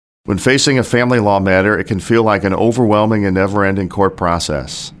When facing a family law matter, it can feel like an overwhelming and never-ending court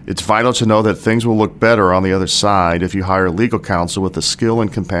process. It's vital to know that things will look better on the other side if you hire legal counsel with the skill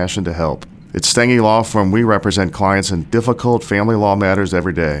and compassion to help. At Stange Law Firm, we represent clients in difficult family law matters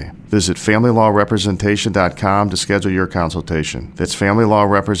every day. Visit FamilyLawRepresentation.com to schedule your consultation. That's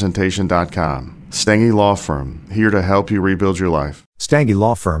FamilyLawRepresentation.com. Stange Law Firm, here to help you rebuild your life. Stange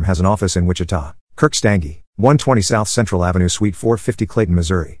Law Firm has an office in Wichita. Kirk Stange, 120 South Central Avenue, Suite 450, Clayton,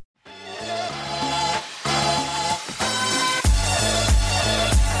 Missouri.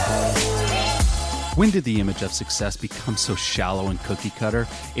 When did the image of success become so shallow and cookie cutter?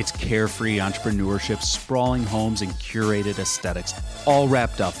 It's carefree entrepreneurship, sprawling homes, and curated aesthetics, all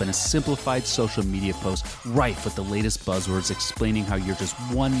wrapped up in a simplified social media post rife with the latest buzzwords explaining how you're just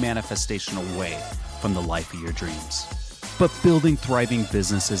one manifestation away from the life of your dreams. But building thriving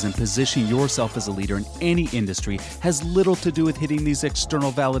businesses and positioning yourself as a leader in any industry has little to do with hitting these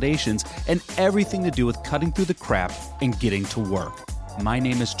external validations and everything to do with cutting through the crap and getting to work. My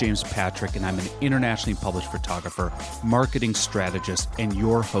name is James Patrick, and I'm an internationally published photographer, marketing strategist, and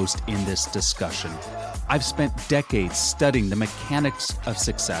your host in this discussion. I've spent decades studying the mechanics of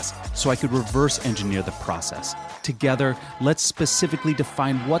success so I could reverse engineer the process. Together, let's specifically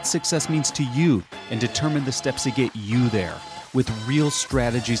define what success means to you and determine the steps to get you there. With real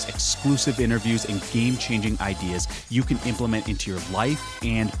strategies, exclusive interviews, and game-changing ideas you can implement into your life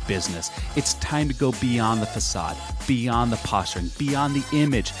and business. It's time to go beyond the facade, beyond the posturing, beyond the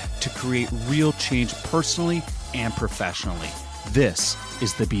image to create real change personally and professionally. This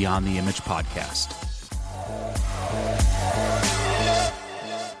is the Beyond the Image podcast.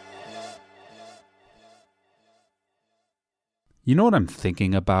 You know what I'm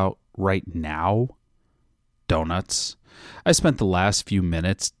thinking about right now? Donuts. I spent the last few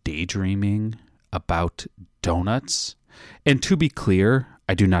minutes daydreaming about donuts. And to be clear,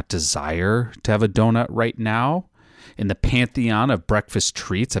 I do not desire to have a donut right now. In the pantheon of breakfast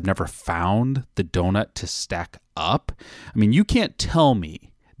treats, I've never found the donut to stack up. I mean, you can't tell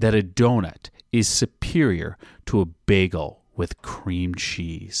me that a donut is superior to a bagel with cream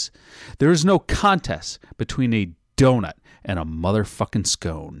cheese. There is no contest between a donut and a motherfucking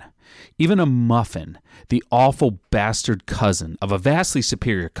scone. Even a muffin, the awful bastard cousin of a vastly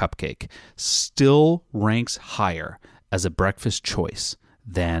superior cupcake, still ranks higher as a breakfast choice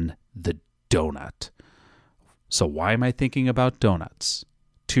than the donut. So why am I thinking about donuts?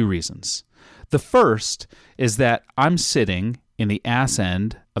 2 reasons. The first is that I'm sitting in the ass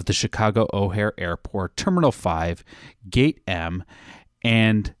end of the Chicago O'Hare Airport, Terminal 5, Gate M,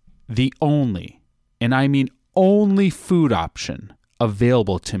 and the only, and I mean only food option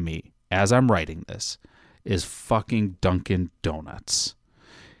available to me as I'm writing this is fucking Dunkin' Donuts.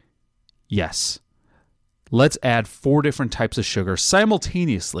 Yes, let's add 4 different types of sugar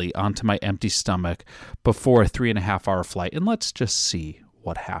simultaneously onto my empty stomach before a 3.5-hour flight, and let's just see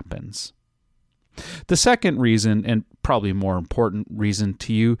what happens. The second reason, and probably more important reason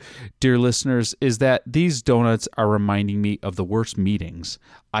to you, dear listeners, is that these donuts are reminding me of the worst meetings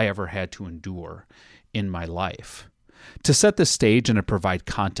I ever had to endure in my life. To set the stage and to provide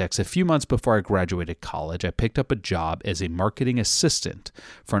context, a few months before I graduated college, I picked up a job as a marketing assistant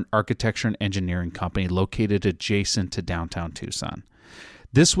for an architecture and engineering company located adjacent to downtown Tucson.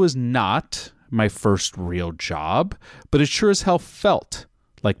 This was not my first real job, but it sure as hell felt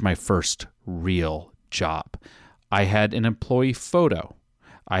like my first real job. I had an employee photo.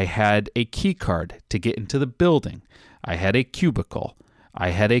 I had a key card to get into the building. I had a cubicle. I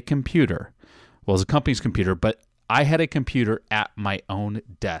had a computer. Well, it was a company's computer, but I had a computer at my own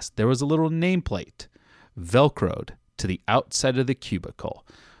desk. There was a little nameplate velcroed to the outside of the cubicle,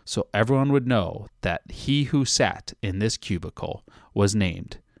 so everyone would know that he who sat in this cubicle was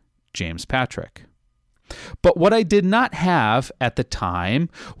named James Patrick. But what I did not have at the time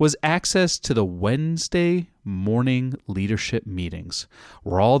was access to the Wednesday morning leadership meetings,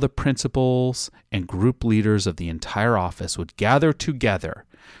 where all the principals and group leaders of the entire office would gather together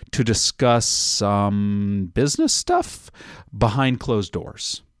to discuss some business stuff behind closed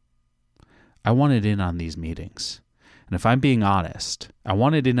doors. I wanted in on these meetings. And if I'm being honest, I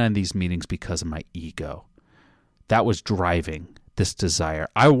wanted in on these meetings because of my ego. That was driving this desire.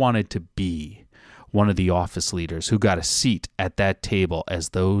 I wanted to be one of the office leaders who got a seat at that table as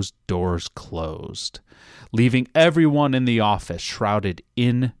those doors closed, leaving everyone in the office shrouded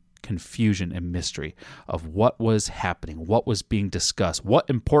in confusion and mystery of what was happening, what was being discussed, what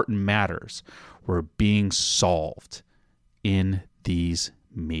important matters were being solved in these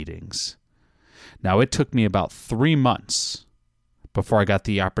meetings. Now, it took me about 3 months before I got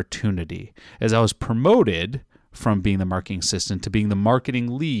the opportunity, as I was promoted from being the marketing assistant to being the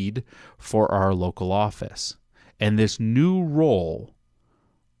marketing lead for our local office. And this new role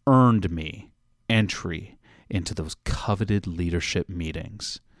earned me entry into those coveted leadership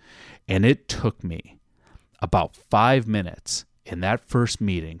meetings. And it took me about 5 minutes in that first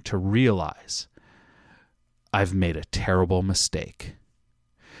meeting to realize I've made a terrible mistake.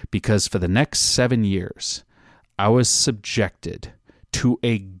 Because for the next 7 years, I was subjected to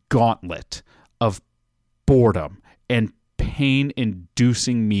a gauntlet of boredom and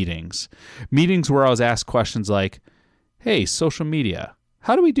pain-inducing meetings. Meetings where I was asked questions like, hey, social media,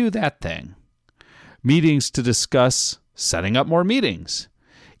 how do we do that thing? Meetings to discuss setting up more meetings.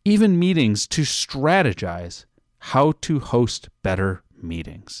 Even meetings to strategize how to host better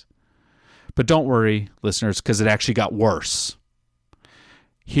meetings. But don't worry, listeners, because it actually got worse.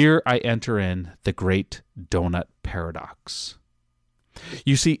 Here I enter in the great donut paradox.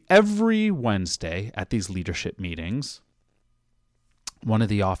 You see, every Wednesday at these leadership meetings, one of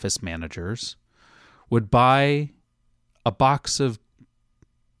the office managers would buy a box of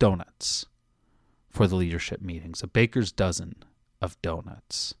donuts for the leadership meetings, a baker's dozen of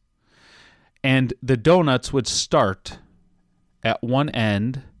donuts. And the donuts would start at one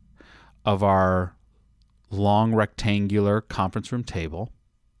end of our long rectangular conference room table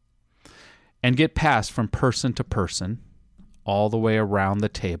and get passed from person to person all the way around the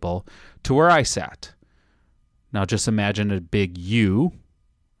table to where I sat. Now just imagine a big U,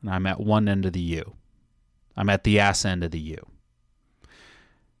 and I'm at one end of the U. I'm at the ass end of the U.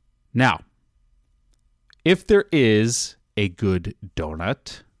 Now, if there is a good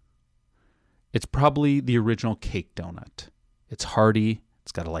donut, it's probably the original cake donut. It's hearty.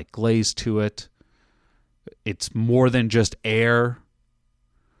 It's got a light glaze to it. It's more than just air,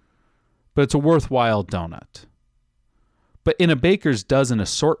 but it's a worthwhile donut. But in a baker's dozen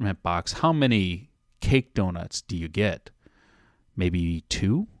assortment box, how many cake donuts do you get? Maybe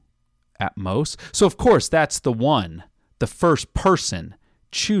 2 at most. So of course, that's the one the first person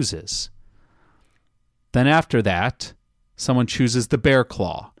chooses. Then after that, someone chooses the bear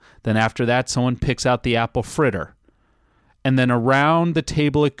claw. Then after that, someone picks out the apple fritter. And then around the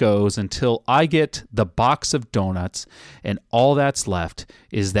table it goes until I get the box of donuts, and all that's left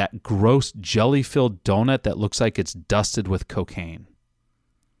is that gross jelly-filled donut that looks like it's dusted with cocaine.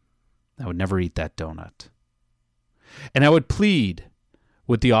 I would never eat that donut. And I would plead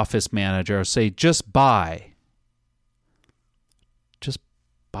with the office manager, say, just buy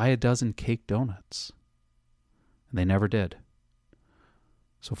a dozen cake donuts. And they never did.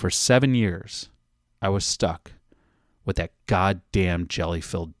 So for 7 years, I was stuck with that goddamn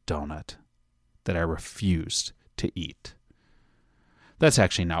jelly-filled donut that I refused to eat. That's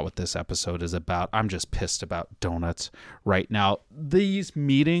actually not what this episode is about. I'm just pissed about donuts right now. These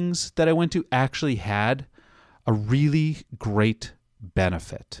meetings that I went to actually had a really great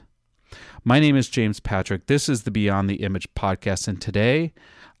benefit. My name is James Patrick. This is the Beyond the Image podcast, and today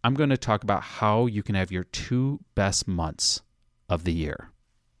I'm going to talk about how you can have your 2 best months of the year.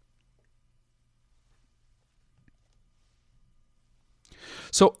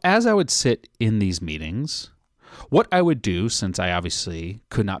 So as I would sit in these meetings, what I would do, since I obviously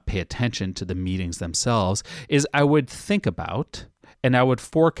could not pay attention to the meetings themselves, is I would think about and I would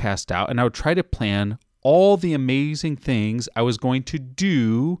forecast out and I would try to plan all the amazing things I was going to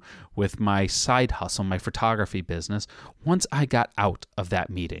do with my side hustle, my photography business, once I got out of that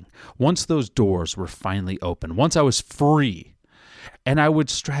meeting, once those doors were finally open, once I was free. And I would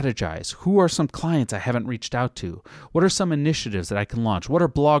strategize. Who are some clients I haven't reached out to? What are some initiatives that I can launch? What are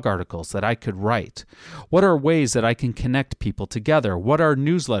blog articles that I could write? What are ways that I can connect people together? What are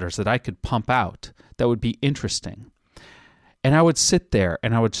newsletters that I could pump out that would be interesting? And I would sit there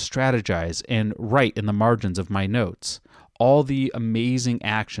and I would strategize and write in the margins of my notes all the amazing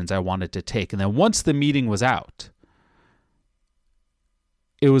actions I wanted to take. And then once the meeting was out,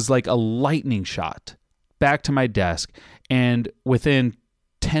 it was like a lightning shot back to my desk, and within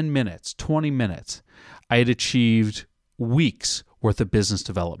 10 minutes, 20 minutes, I had achieved weeks worth of business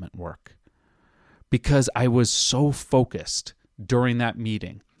development work because I was so focused during that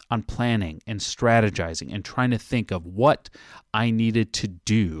meeting on planning and strategizing and trying to think of what I needed to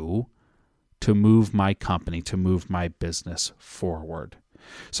do to move my company, to move my business forward.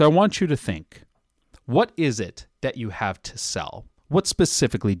 So I want you to think, what is it that you have to sell? What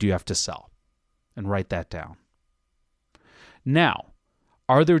specifically do you have to sell? And write that down. Now,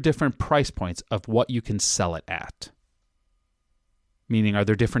 are there different price points of what you can sell it at? Meaning, are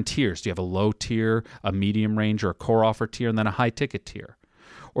there different tiers? Do you have a low tier, a medium range, or a core offer tier, and then a high ticket tier?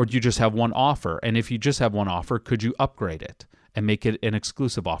 Or do you just have one offer? And if you just have one offer, could you upgrade it and make it an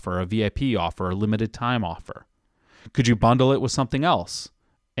exclusive offer, a VIP offer, a limited time offer? Could you bundle it with something else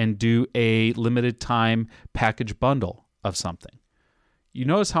and do a limited time package bundle of something? You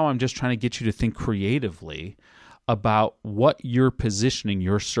notice how I'm just trying to get you to think creatively about what you're positioning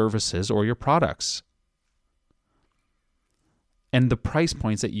your services or your products and the price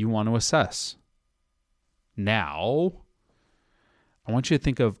points that you want to assess. Now, I want you to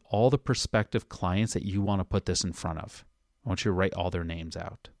think of all the prospective clients that you want to put this in front of. I want you to write all their names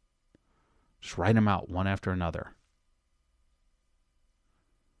out. Just write them out one after another.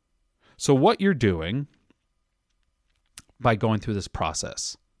 So what you're doing by going through this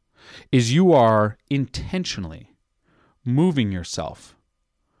process is you are intentionally moving yourself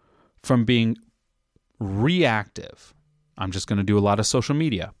from being reactive. I'm just going to do a lot of social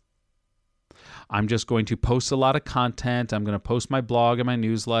media. I'm just going to post a lot of content. I'm going to post my blog and my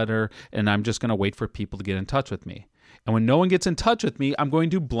newsletter, and I'm just going to wait for people to get in touch with me. And when no one gets in touch with me, I'm going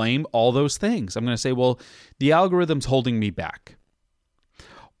to blame all those things. I'm going to say, well, the algorithm's holding me back.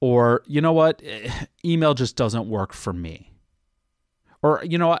 Or, you know what? Email just doesn't work for me. Or,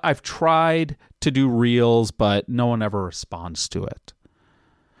 you know what? I've tried to do reels, but no one ever responds to it.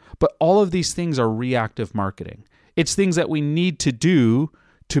 But all of these things are reactive marketing. It's things that we need to do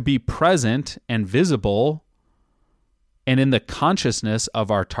to be present and visible and in the consciousness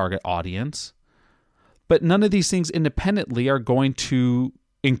of our target audience. But none of these things independently are going to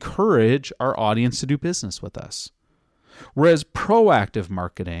encourage our audience to do business with us. Whereas proactive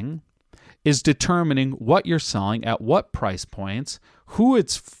marketing is determining what you're selling at what price points, who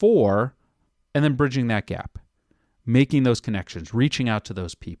it's for, and then bridging that gap, making those connections, reaching out to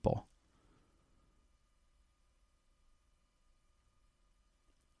those people.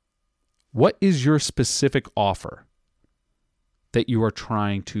 What is your specific offer that you are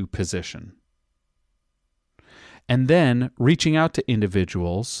trying to position? And then reaching out to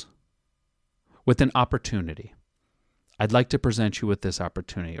individuals with an opportunity. I'd like to present you with this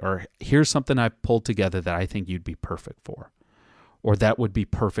opportunity, or here's something I've pulled together that I think you'd be perfect for, or that would be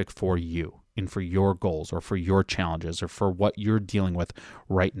perfect for you and for your goals or for your challenges or for what you're dealing with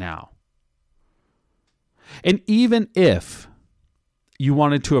right now. And even if you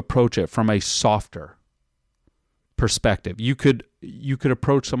wanted to approach it from a softer perspective, you could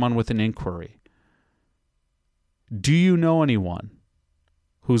approach someone with an inquiry. Do you know anyone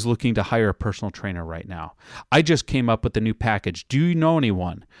who's looking to hire a personal trainer right now? I just came up with a new package. Do you know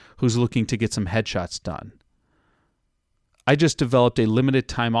anyone who's looking to get some headshots done? I just developed a limited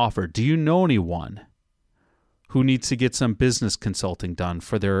time offer. Do you know anyone who needs to get some business consulting done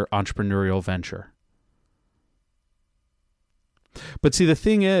for their entrepreneurial venture? But see, the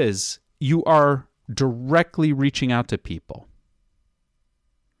thing is, you are directly reaching out to people,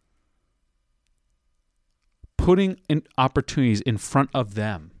 putting in opportunities in front of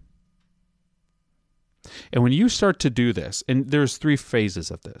them. And when you start to do this, and there's 3 phases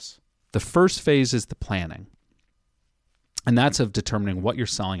of this. The first phase is the planning. And that's of determining what you're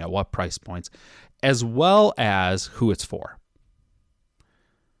selling at what price points, as well as who it's for.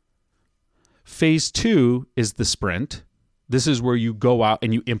 Phase 2 is the sprint. This is where you go out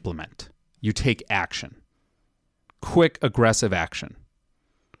and you implement. You take action. Quick, aggressive action.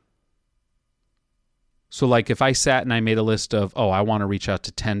 So like if I sat and I made a list of, I want to reach out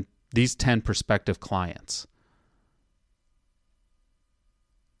to these 10 prospective clients.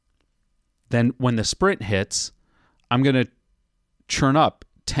 Then when the sprint hits, I'm going to churn up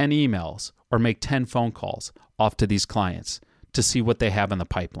 10 emails or make 10 phone calls off to these clients to see what they have in the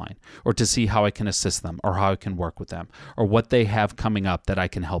pipeline, or to see how I can assist them, or how I can work with them, or what they have coming up that I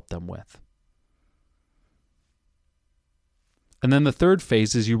can help them with. And then the third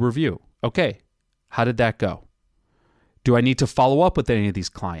phase is you review. Okay, how did that go? Do I need to follow up with any of these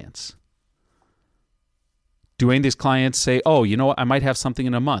clients? Do any of these clients say, you know what, I might have something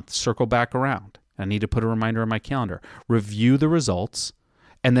in a month, circle back around. I need to put a reminder on my calendar. Review the results,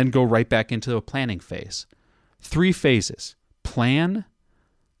 and then go right back into a planning phase. 3 phases: plan,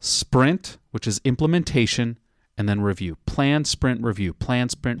 sprint, which is implementation, and then review. Plan, sprint, review. Plan,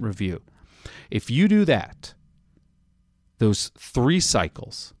 sprint, review. If you do that, those 3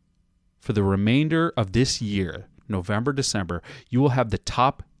 cycles for the remainder of this year, November, December, you will have the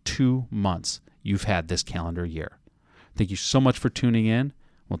top 2 months you've had this calendar year. Thank you so much for tuning in.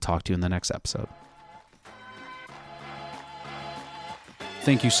 We'll talk to you in the next episode.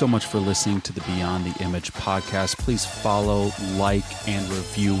 Thank you so much for listening to the Beyond the Image podcast. Please follow, like, and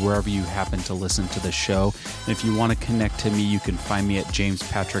review wherever you happen to listen to the show. And if you want to connect to me, you can find me at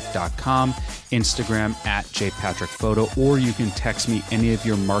jamespatrick.com, Instagram at jpatrickphoto, or you can text me any of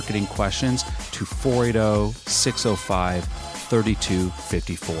your marketing questions to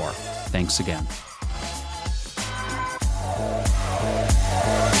 480-605-3254. Thanks again.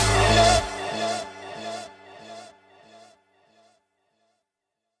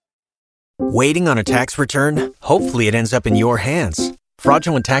 Waiting on a tax return? Hopefully it ends up in your hands.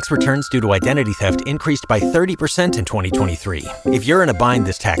 Fraudulent tax returns due to identity theft increased by 30% in 2023. If you're in a bind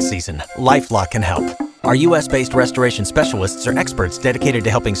this tax season, LifeLock can help. Our U.S.-based restoration specialists are experts dedicated to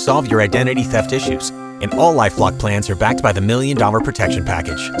helping solve your identity theft issues. And all LifeLock plans are backed by the $1 Million Protection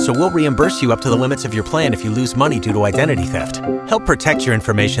Package. So we'll reimburse you up to the limits of your plan if you lose money due to identity theft. Help protect your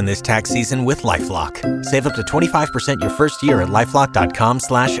information this tax season with LifeLock. Save up to 25% your first year at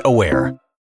LifeLock.com/aware.